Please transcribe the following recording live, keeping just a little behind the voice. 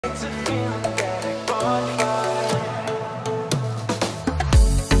We're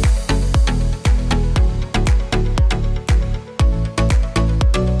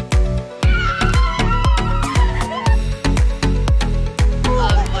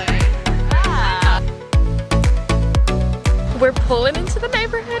pulling into the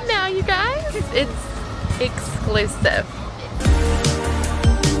neighborhood now, you guys. It's exclusive.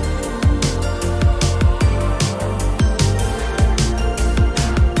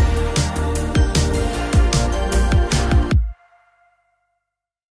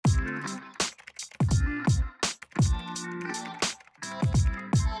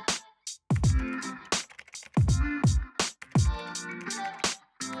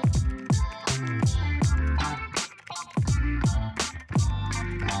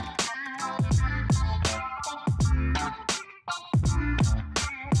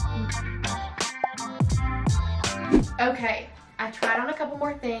 Okay, I tried on a couple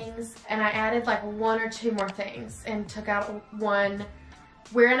more things and I added like 1 or 2 more things and took out one.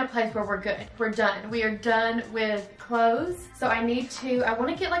 We're in a place where we're good. We're done. We are done with clothes. So I want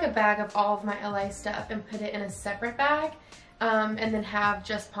to get like a bag of all of my LA stuff and put it in a separate bag and then have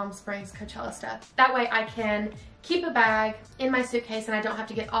just Palm Springs Coachella stuff. That way I can keep a bag in my suitcase and I don't have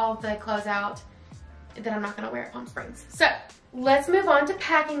to get all of the clothes out that I'm not going to wear at Palm Springs. So let's move on to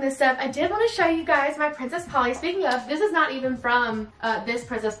packing this stuff. I did want to show you guys my Princess Polly. Speaking of, this is not even from this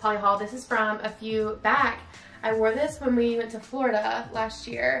Princess Polly haul. This is from a few back. I wore this when we went to Florida last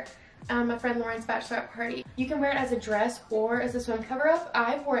year. My friend Lauren's bachelorette party. You can wear it as a dress or as a swim cover up.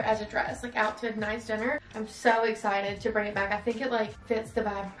 I wore it as a dress, like out to a nice dinner. I'm so excited to bring it back. I think it like fits the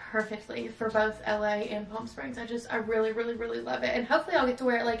vibe perfectly for both LA and Palm Springs. I really, really, really love it. And hopefully I'll get to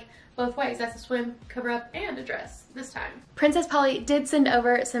wear it like both ways, as a swim cover up and a dress this time. Princess Polly did send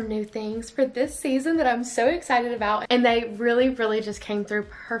over some new things for this season that I'm so excited about. And they really, really just came through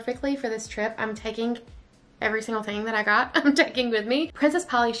perfectly for this trip. I'm taking every single thing that I got, I'm taking with me. Princess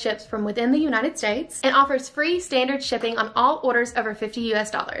Polly ships from within the United States and offers free standard shipping on all orders over $50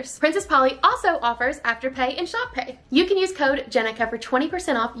 US. Princess Polly also offers Afterpay and Shop Pay. You can use code JENNICA for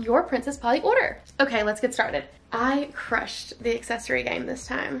 20% off your Princess Polly order. Okay, let's get started. I crushed the accessory game this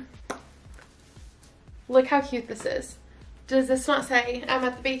time. Look how cute this is. Does this not say I'm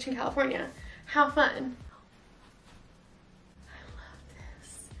at the beach in California? How fun. I love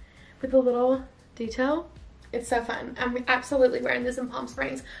this. With a little detail. It's so fun. I'm absolutely wearing this in Palm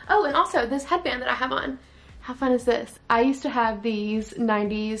Springs. Oh, and also this headband that I have on. How fun is this? I used to have these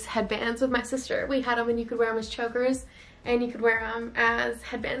 90s headbands with my sister. We had them and you could wear them as chokers and you could wear them as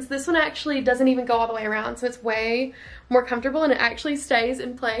headbands. This one actually doesn't even go all the way around, so it's way more comfortable and it actually stays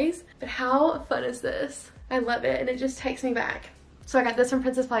in place. But how fun is this? I love it and it just takes me back. So I got this from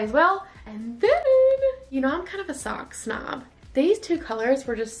Princess Polly as well. And then, you know, I'm kind of a sock snob. These 2 colors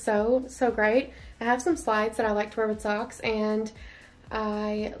were just so great. I have some slides that I like to wear with socks and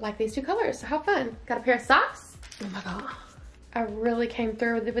I like these 2 colors, so how fun. Got a pair of socks. Oh my god. I really came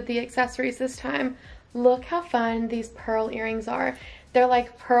through with the accessories this time. Look how fun these pearl earrings are. They're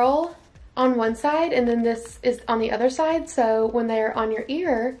like pearl on one side and then this is on the other side, so when they're on your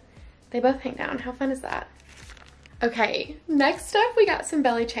ear, they both hang down. How fun is that? Okay, next up we got some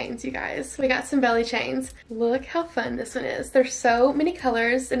belly chains, you guys. We got some belly chains. Look how fun this one is. There's so many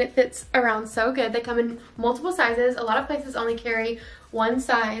colors and it fits around so good. They come in multiple sizes. A lot of places only carry one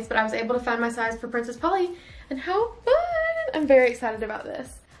size, but I was able to find my size for Princess Polly. And how fun! I'm very excited about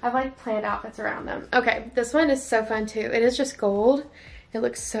this. I've like planned outfits around them. Okay, this one is so fun too. It is just gold. It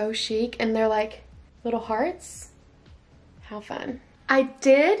looks so chic and they're like little hearts. How fun. I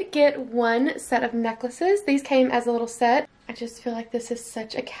did get one set of necklaces. These came as a little set. I just feel like this is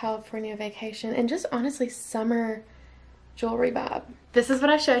such a California vacation and just honestly summer jewelry vibe. This is what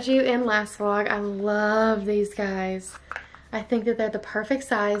I showed you in last vlog. I love these guys. I think that they're the perfect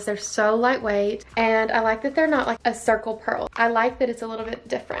size. They're so lightweight and I like that they're not like a circle pearl. I like that it's a little bit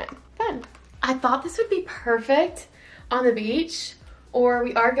different. Fun. I thought this would be perfect on the beach, or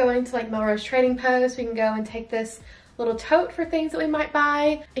we are going to like Melrose Trading Post. We can go and take this little tote for things that we might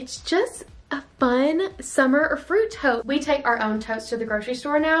buy. It's just a fun summer or fruit tote. We take our own totes to the grocery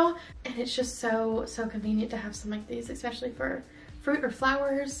store now and it's just so convenient to have some like these, especially for fruit or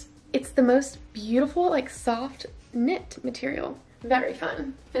flowers. It's the most beautiful like soft knit material. Very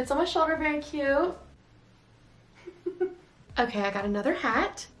fun. Fits on my shoulder, very cute. Okay, I got another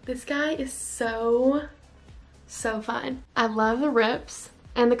hat. This guy is so fun. I love the rips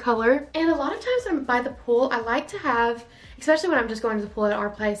and the color. And a lot of times when I'm by the pool, I like to have, especially when I'm just going to the pool at our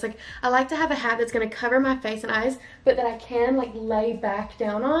place, like I like to have a hat that's gonna cover my face and eyes, but that I can like lay back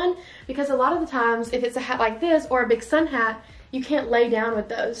down on, because a lot of the times if it's a hat like this or a big sun hat, you can't lay down with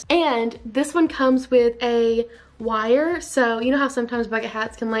those. And this one comes with a wire, so you know how sometimes bucket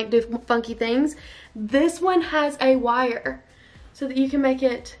hats can like do funky things? This one has a wire so that you can make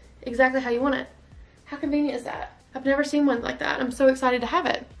it exactly how you want it. How convenient is that? I've never seen one like that. I'm so excited to have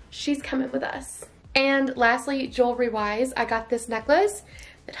it. She's coming with us. And lastly, jewelry wise, I got this necklace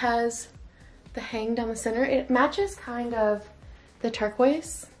that has the hang down the center. It matches kind of the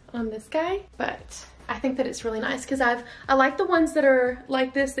turquoise on this guy, but I think that it's really nice because I like the ones that are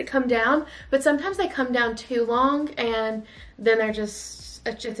like this that come down, but sometimes they come down too long and then they're just,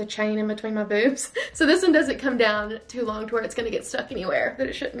 it's a chain in between my boobs. So this one doesn't come down too long to where it's gonna get stuck anywhere that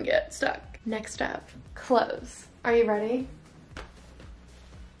it shouldn't get stuck. Next up, clothes. Are you ready?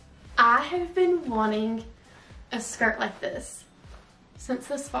 I have been wanting a skirt like this since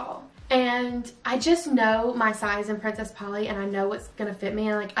this fall. And I just know my size in Princess Polly and I know what's gonna fit me,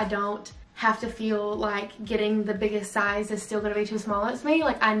 and like I don't have to feel like getting the biggest size is still gonna be too small as me.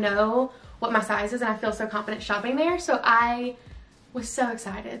 Like I know what my size is and I feel so confident shopping there. So I was so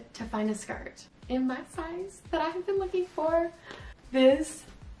excited to find a skirt in my size that I have been looking for. This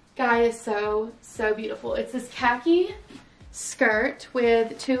guy is so beautiful. It's this khaki skirt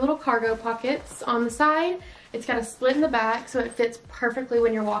with 2 little cargo pockets on the side. It's got a split in the back so it fits perfectly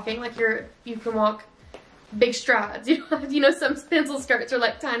when you're walking. Like you can walk big strides. You know some pencil skirts are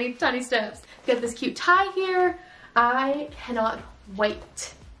like tiny steps. Got this cute tie here. I cannot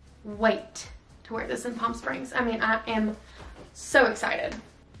wait to wear this in Palm Springs. I mean, I am so excited.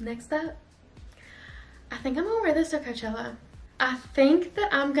 Next up, I think I'm gonna wear this to Coachella. I think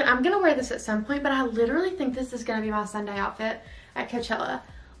that I'm gonna wear this at some point, but I literally think this is gonna be my Sunday outfit at Coachella.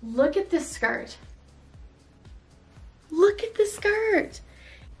 Look at this skirt. Look at this skirt.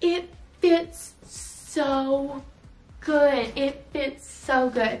 It fits so good. It fits so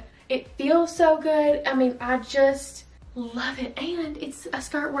good. It feels so good. I mean, I just love it. And it's a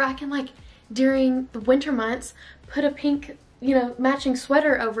skirt where I can, like, during the winter months, put a pink, you know, matching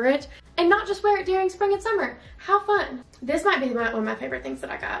sweater over it and not just wear it during spring and summer. How fun. This might be one of my favorite things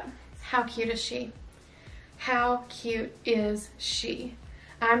that I got. How cute is she? How cute is she?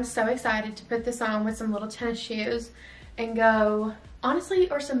 I'm so excited to put this on with some little tennis shoes and go, honestly,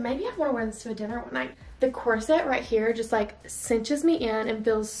 or so maybe I want to wear this to a dinner one night. The corset right here just like cinches me in and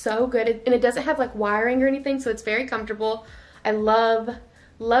feels so good. And it doesn't have like wiring or anything, so it's very comfortable. I love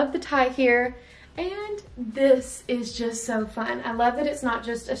the tie here. And this is just so fun. I love that it's not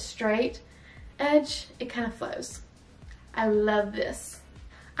just a straight edge, it kind of flows. I love this.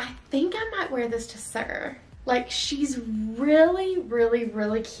 I think I might wear this to Sir. Like, she's really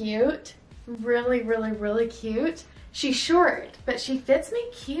cute. Really cute. She's short, but she fits me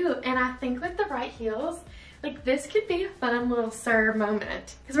cute, and I think with the right heels, like this could be a fun little Sir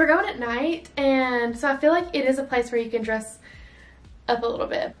moment. Because we're going at night, and so I feel like it is a place where you can dress up a little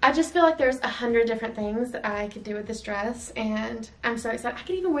bit. I just feel like there's 100 different things that I could do with this dress, and I'm so excited. I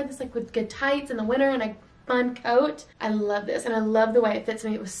could even wear this like with good tights in the winter and a fun coat. I love this, and I love the way it fits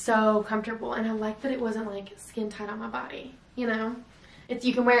me. It was so comfortable, and I like that it wasn't like skin tight on my body, you know?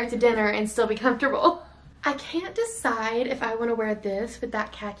 You can wear it to dinner and still be comfortable. I can't decide if I want to wear this with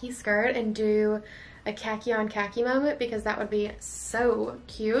that khaki skirt and do a khaki on khaki moment, because that would be so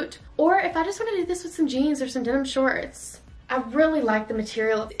cute, or if I just want to do this with some jeans or some denim shorts. I really like the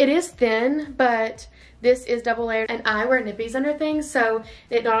material. It is thin, but this is double layered, and I wear nippies under things, so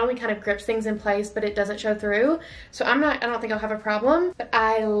it not only kind of grips things in place, but it doesn't show through. So I don't think I'll have a problem, but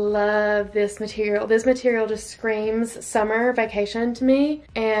I love this material. This material just screams summer vacation to me,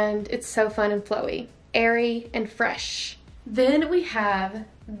 and it's so fun and flowy, airy and fresh. Then we have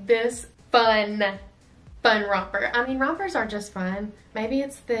this fun romper. I mean, rompers are just fun. Maybe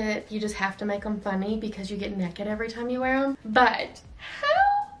it's that you just have to make them funny because you get naked every time you wear them. But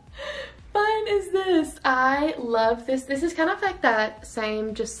how fun is this? I love this. This is kind of like that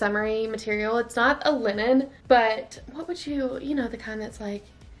same just summery material. It's not a linen, but what would you know, the kind that's like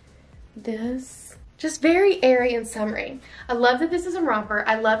this. Just very airy and summery. I love that this is a romper.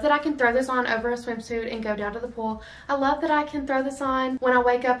 I love that I can throw this on over a swimsuit and go down to the pool. I love that I can throw this on when I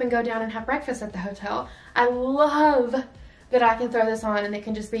wake up and go down and have breakfast at the hotel. I love that I can throw this on and it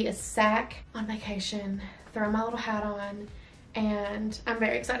can just be a sack on vacation, throw my little hat on, and I'm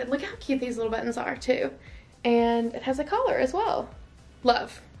very excited. Look how cute these little buttons are too. And it has a collar as well.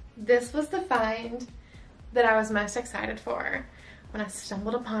 Love. This was the find that I was most excited for when I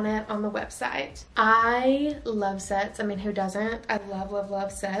stumbled upon it on the website. I love sets. I mean, who doesn't? I love, love,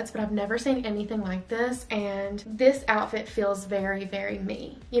 love sets, but I've never seen anything like this, and this outfit feels very, very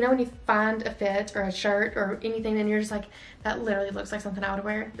me. You know when you find a fit or a shirt or anything and you're just like, that literally looks like something I would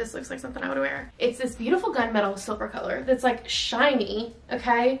wear. This looks like something I would wear. It's this beautiful gunmetal silver color that's like shiny,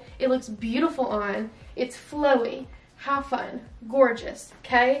 okay? It looks beautiful on. It's flowy. Have fun. Gorgeous,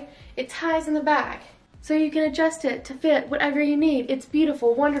 okay? It ties in the back, so you can adjust it to fit whatever you need. It's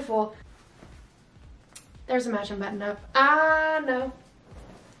beautiful, wonderful. There's a matching button up. I know.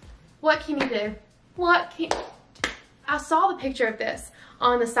 What can you do? What can... I saw the picture of this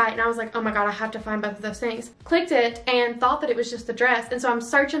on the site and I was like, oh my god, I have to find both of those things. Clicked it and thought that it was just the dress, and so I'm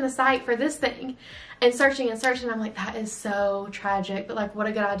searching the site for this thing and searching and searching. I'm like, that is so tragic, but like, what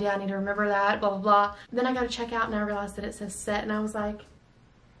a good idea. I need to remember that, blah, blah, blah. Then I got to check out and I realized that it says set, and I was like,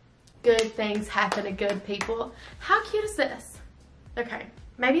 good things happen to good people. How cute is this? Okay,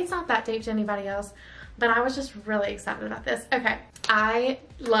 maybe it's not that deep to anybody else, but I was just really excited about this. Okay, I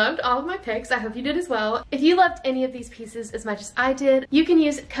loved all of my picks. I hope you did as well. If you loved any of these pieces as much as I did, you can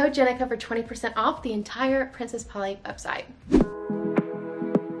use code JENNICA for 20% off the entire Princess Polly website.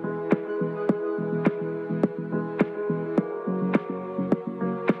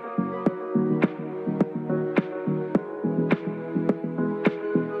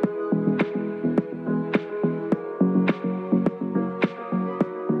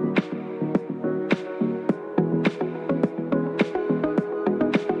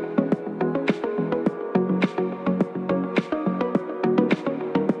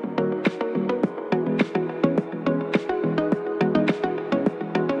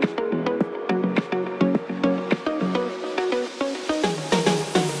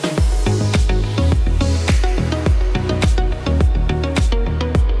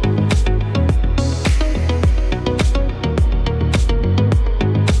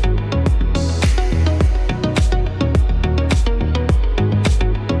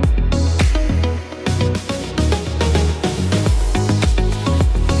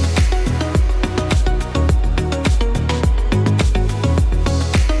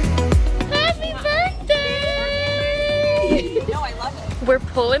 We're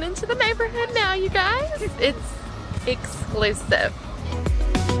pulling into the neighborhood now, you guys. It's exclusive.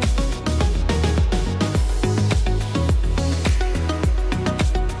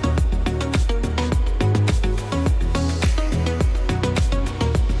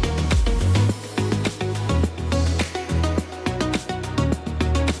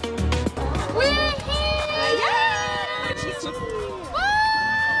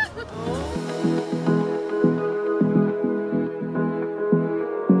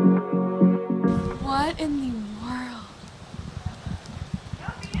 What in the world?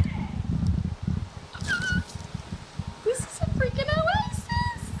 This is a freaking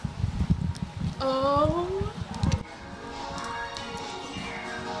oasis! Oh.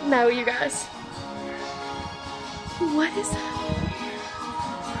 No, you guys. What is that?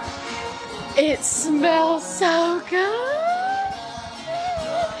 It smells so good!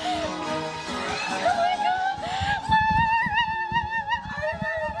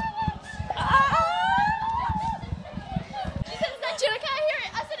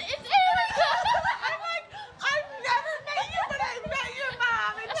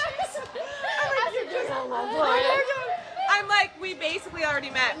 I'm like, we basically already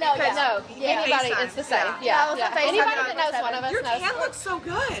met. No, because no, anybody, it's the same. Yeah. Anybody that knows one of us Your knows. tan looks so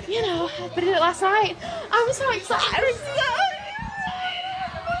good. You know, I did it last night. I'm so excited.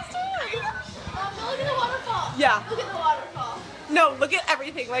 Look at the waterfall. Yeah. Look at the waterfall. No, look at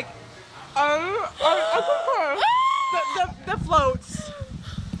everything. Like, the floats.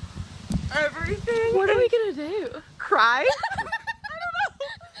 Everything. What are we gonna do? Cry? I don't know.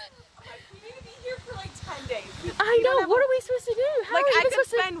 We need to be here for like 10 days. I know. What are we supposed to do? How Like, are we I could supposed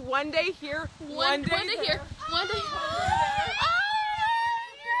to? spend one day here, one day there. here, one day. How are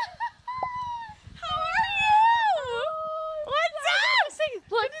you? What's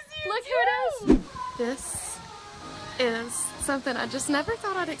up? Look who it is. This is something I just never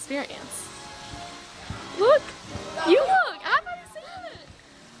thought I'd experience. Look, you look. I've never seen it.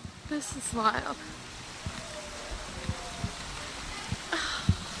 This is wild.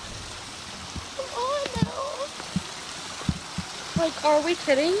 Like, are we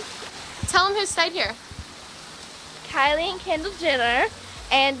kidding? Tell them who stayed here. Kylie and Kendall Jenner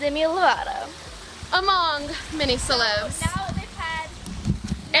and Demi Lovato. Among many celebs. Now they've had.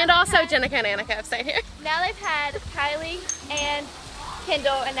 And also Jennica and Annika have stayed here. Now they've had Kylie and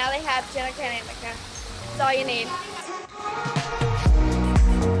Kendall, and now they have Jennica and Annika. That's all you need.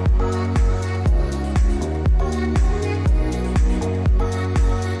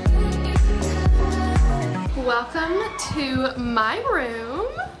 welcome to my room.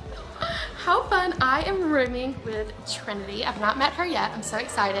 How fun. I am rooming with Trinity. I've not met her yet. I'm so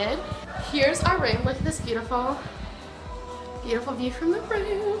excited. Here's our room. Look at this beautiful, beautiful view from the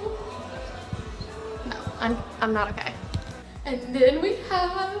room. No, I'm not okay. And then we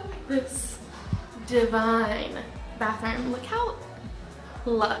have this divine bathroom. Look how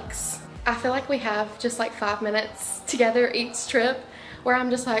luxe. I feel like we have just like 5 minutes together each trip where I'm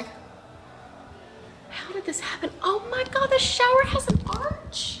just like, how did this happen? Oh my God, the shower has an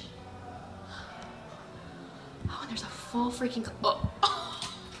arch. Oh, and there's a full freaking,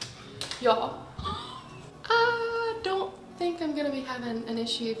 y'all. I don't think I'm gonna be having an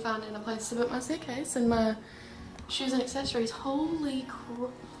issue finding a place to put my suitcase and my shoes and accessories. Holy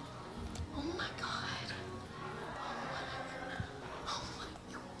crap. Oh my God. Oh my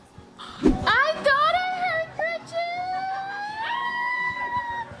God. I got her crutches.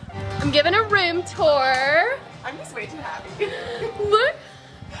 I'm giving a room tour. I'm just way too happy. Look.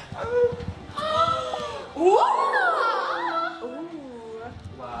 Ooh.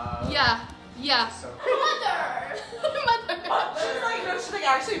 Wow. Yeah, yeah. So Mother. She's like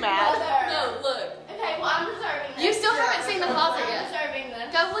actually mad. No, look. Okay, well I'm reserving this. You still haven't seen the closet I'm yet. reserving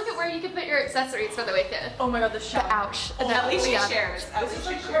this. Go look at where you can put your accessories for the weekend. Oh my God, the The shower. ouch. Oh, at least she shares. At this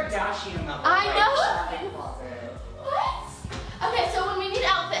least is she like shares. Kardashian level. I like, know. closet. What? Okay, so when we need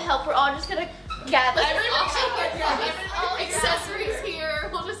outfit help, we're all just gonna gather. Accessories here.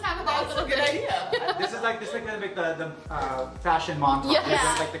 We'll just have it all That's a good idea. This is like the fashion montage. Yes. This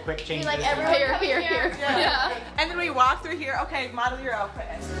is like the quick changes. like everyone Here, coming here, here. Yeah. Yeah. And then we walk through here. Okay, model your outfit.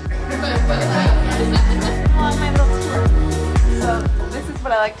 On my little tour. So this is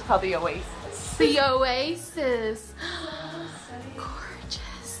what I like to call the oasis. The oasis.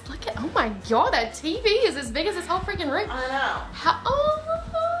 Gorgeous. Look at, oh my God, that TV is as big as this whole freaking room. I know. How, oh,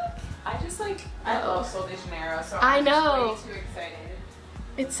 look. I just like, I love Sol de Janeiro, so I I'm know. just way too excited.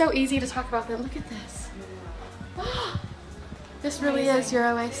 It's so easy to talk about them. Look at this. This really is your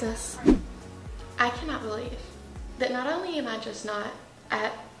oasis. I cannot believe that not only am I just not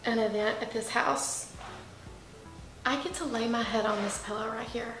at an event at this house, I get to lay my head on this pillow right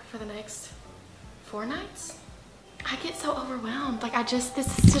here for the next 4 nights. I get so overwhelmed. Like this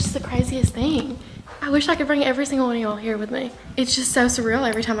is just the craziest thing. I wish I could bring every single one of y'all here with me. It's just so surreal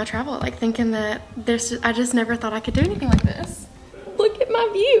every time I travel. Like thinking that I just never thought I could do anything like this. Look at my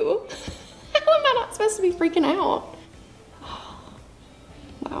view. How am I not supposed to be freaking out?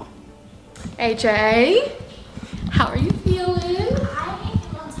 Wow. AJ, how are you feeling? I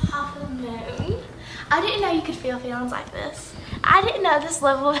am on top of the moon. I didn't know you could feel feelings like this. I didn't know this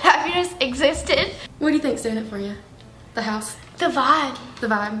level of happiness existed. What do you think's doing it for you? The house? The vibe The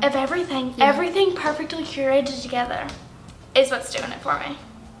vibe? of everything, Yeah. everything perfectly curated together is what's doing it for me.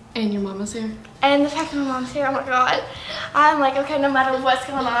 And your mama's here? And the fact that my mom's here, oh my God. I'm like, okay, no matter what's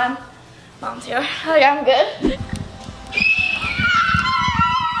going on, mom's here. Oh yeah, I'm good.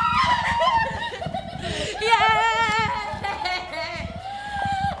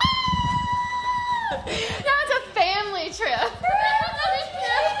 Now it's a family trip.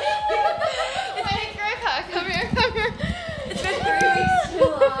 It's been Grandpa. Come here, come here. It's been 3 weeks too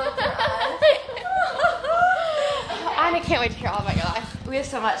long for us. I can't wait to hear all about your life. We have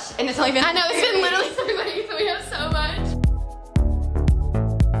so much, and it's only been I know, it's been literally 3 weeks. We have so much.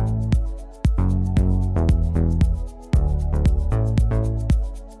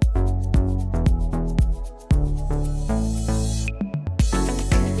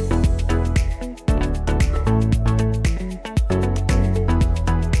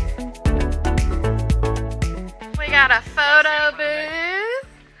 We got a photo booth.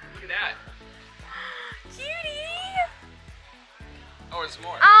 Look at that. Cutie. Oh, there's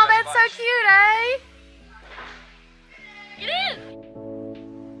more. Oh, There's a that's so bunch. cute, eh? Get in.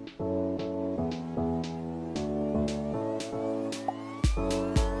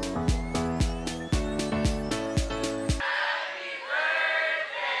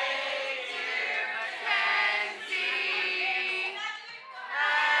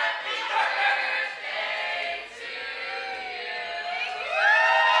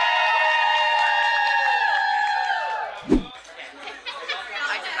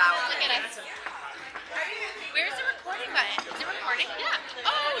 Look at us. Where's the recording button? Is it recording? Yeah.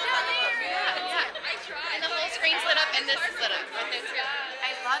 Oh, down there. Yeah, yeah. I tried. And the whole screen's lit up and this is lit up. Right there too.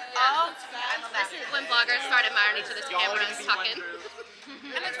 I love that. This is when bloggers start admiring each other's cameras talking.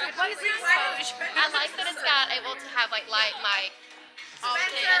 And it's completely exposed. I like that it's got able to have like light mic. All the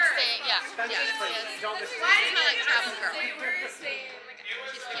thing. Yeah. Yeah. This is my like travel girl.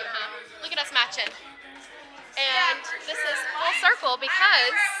 She's cute, huh? Look at us matching. And this is full circle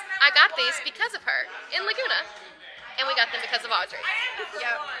because I got these because of her in Laguna. And we got them because of Audrey.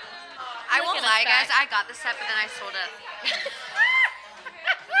 Yep. I won't lie, guys. I got this set, but then I sold it.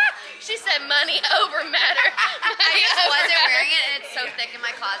 She said money over matter. I just wasn't wearing it, and it's so thick in my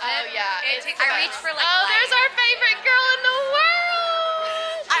closet. Oh, yeah. I reached for like. Oh, there's our favorite girl in the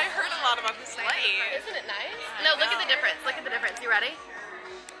world. I heard a lot about this light. Isn't it nice? No, look at the difference. Look at the difference. You ready?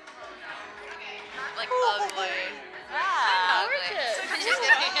 Like ugly. Ah. Gorgeous.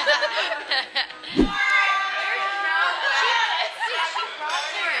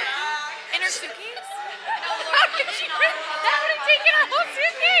 In her suitcase? How could she bring that would have taken her whole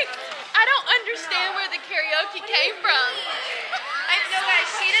suitcase? I don't understand where the karaoke came from. No, guys,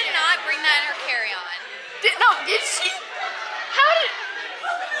 she did not bring that in her carry-on. Did she? How did?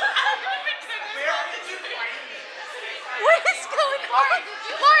 What is going on?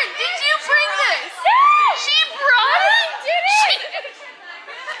 Lauren, did you bring this? She brought it? Did it?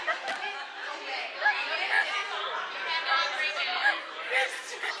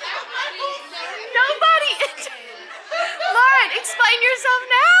 Nobody. Lauren, explain yourself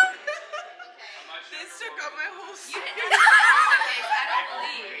now. This took up my whole suitcase. I don't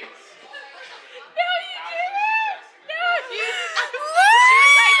believe. No, you didn't. No, you.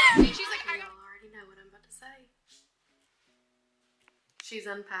 Lauren. She's like, I already know what I'm about to say. She's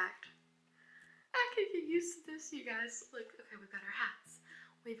unpacked. I could get used to this, you guys. Look, okay, we've got our hats.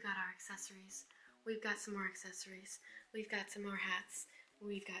 We've got our accessories. We've got some more accessories. We've got some more hats.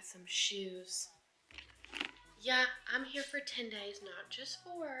 We've got some shoes. Yeah, I'm here for 10 days, not just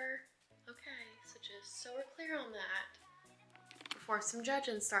 4. Okay, so just so we're clear on that. Before some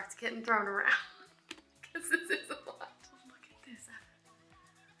judging starts getting thrown around. Because this is a lot. Look at this.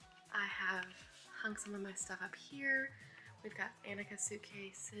 I have hung some of my stuff up here. We've got ANNICA'S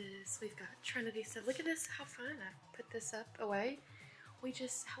suitcases. We've got Trinity stuff. Look at this, how fun. I put this up away. We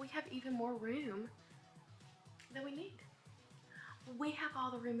have even more room than we need. We have all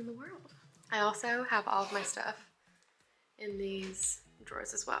the room in the world. I also have all of my stuff in these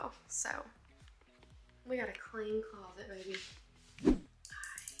drawers as well. So we got a clean closet, baby. I was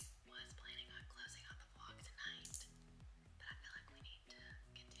planning on closing out the vlog tonight, but I feel like we need to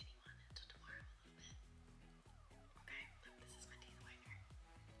continue on until tomorrow a little bit. Okay, look, this is my teeth whitener.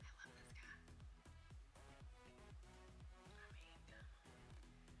 I love this guy. I mean,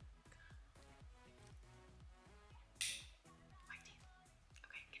 come on. White teeth.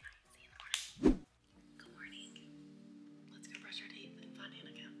 Okay, good night. See you in the morning. Good morning. Let's go brush our teeth and find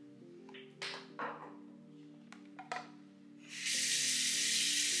Annika.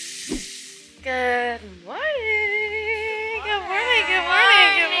 Good morning. Good morning. Good morning.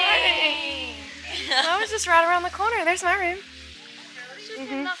 Good morning. I was just right around the corner. There's my room.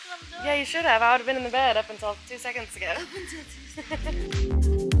 Yeah, you should have. I would have been in the bed up until 2 seconds ago.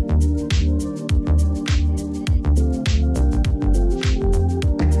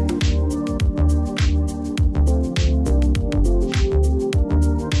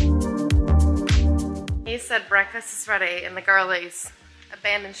 He said breakfast is ready and the girlies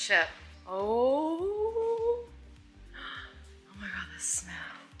abandoned ship. Oh my god, the smell.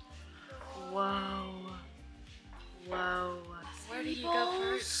 Whoa. Whoa. Where do you go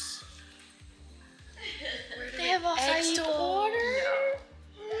first? They have Eggs to order?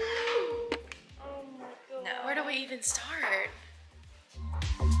 Oh my god. No. Where do we even start?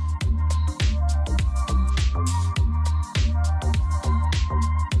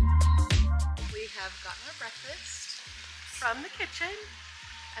 We have gotten our breakfast from the kitchen,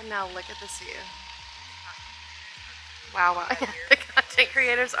 and now look at this view. Wow, wow. The content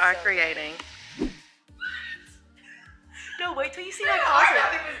creators are creating. No, wait till you see my closet.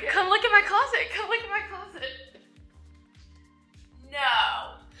 Come look at my closet. Come look at my closet.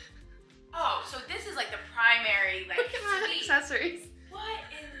 No. Oh, so this is like the primary, like, Look at my suite. accessories. What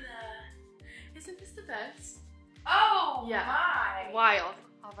in the? Isn't this the best? Oh Yeah. my. Wild.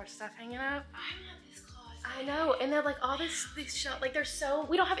 All of our stuff hanging up. I want this closet. I know, and they're like all these like they're so,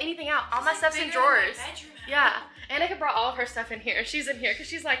 we don't have anything out. All my It's stuff's like in bigger than my drawers. bedroom at Yeah, home. Annika brought all of her stuff in here. She's in here because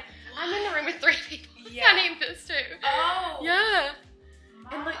she's like, I'm in the room with 3 people. Yeah. I need this too. Oh. Yeah.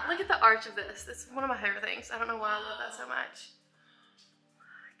 And look at the arch of this. This is one of my favorite things. I don't know why I love that so much.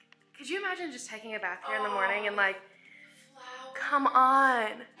 Could you imagine just taking a bath here in the morning and like, come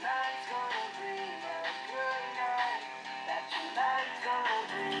on.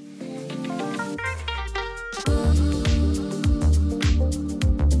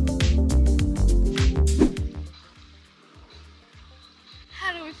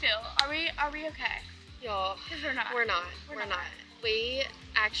 How do we feel? Are we okay? Y'all, Because we're not. we're not. We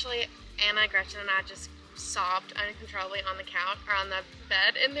actually, Anna, Gretchen, and I just sobbed uncontrollably on the couch or on the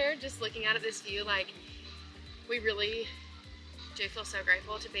bed in there, just looking out at this view. Like, we really do feel so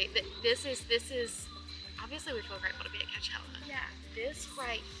grateful to be. This is obviously we feel grateful to be at Coachella. Yeah. This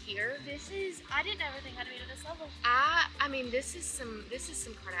right here. I didn't ever think I'd be to this level. I mean, this is some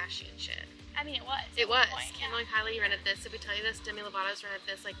Kardashian shit. I mean, it was. It was. Kendall and Kylie rented this. Did we tell you this? Demi Lovato's rented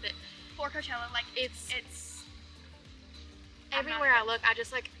this. Like that. For Coachella, like it's. Everywhere I look,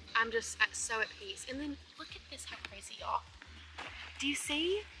 I'm just so at peace. And then look at this, how crazy, y'all. Do you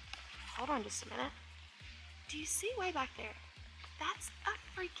see? Hold on just a minute. Do you see way back there? That's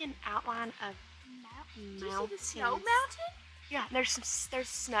a freaking outline of mountains. Do you see the snow mountain? Yeah, there's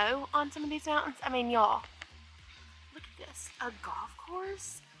snow on some of these mountains. I mean, y'all, look at this. A golf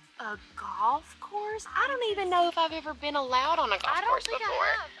course? A golf course? I don't even know if I've ever been allowed on a golf course before.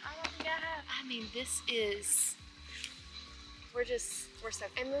 I don't think I have. I mean, this is, we're so,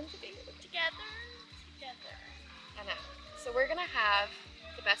 and then Together. I know. So we're gonna have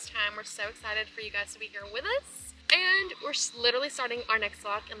the best time. We're so excited for you guys to be here with us. And we're literally starting our next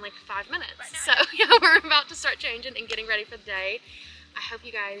vlog in like 5 minutes. Right, so yeah, we're about to start changing and getting ready for the day. I hope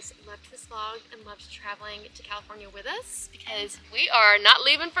you guys loved this vlog and loved traveling to California with us, because we are not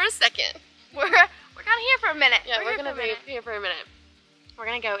leaving for a second. We're kind of here for a minute. Yeah, we're gonna be here for a minute. We're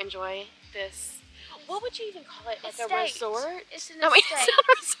gonna go enjoy this. What would you even call it? Like a resort? It's an estate. No, wait, it's not a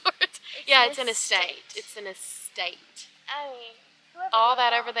resort. Yeah, it's an estate. It's an estate. I mean, all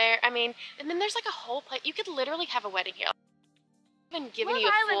that over there. I mean, and then there's like a whole place. You could literally have a wedding here. I've been giving you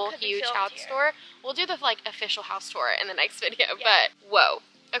a full, huge house tour. We'll do the like official house tour in the next video. Yeah. But whoa.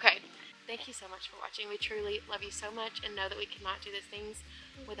 Okay. Thank you so much for watching. We truly love you so much and know that we cannot do these things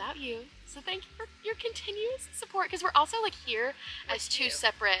without you. So thank you for your continuous support, because we're also like here as two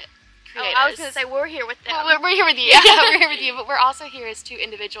separate creators. Oh, I was gonna say we're here with them. Well, we're here with you. Yeah, we're here with you. But we're also here as two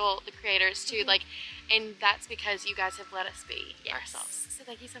individual creators too. Like, and that's because you guys have let us be ourselves. So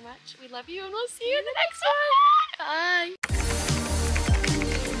thank you so much. We love you, and we'll see you in the next one. Bye.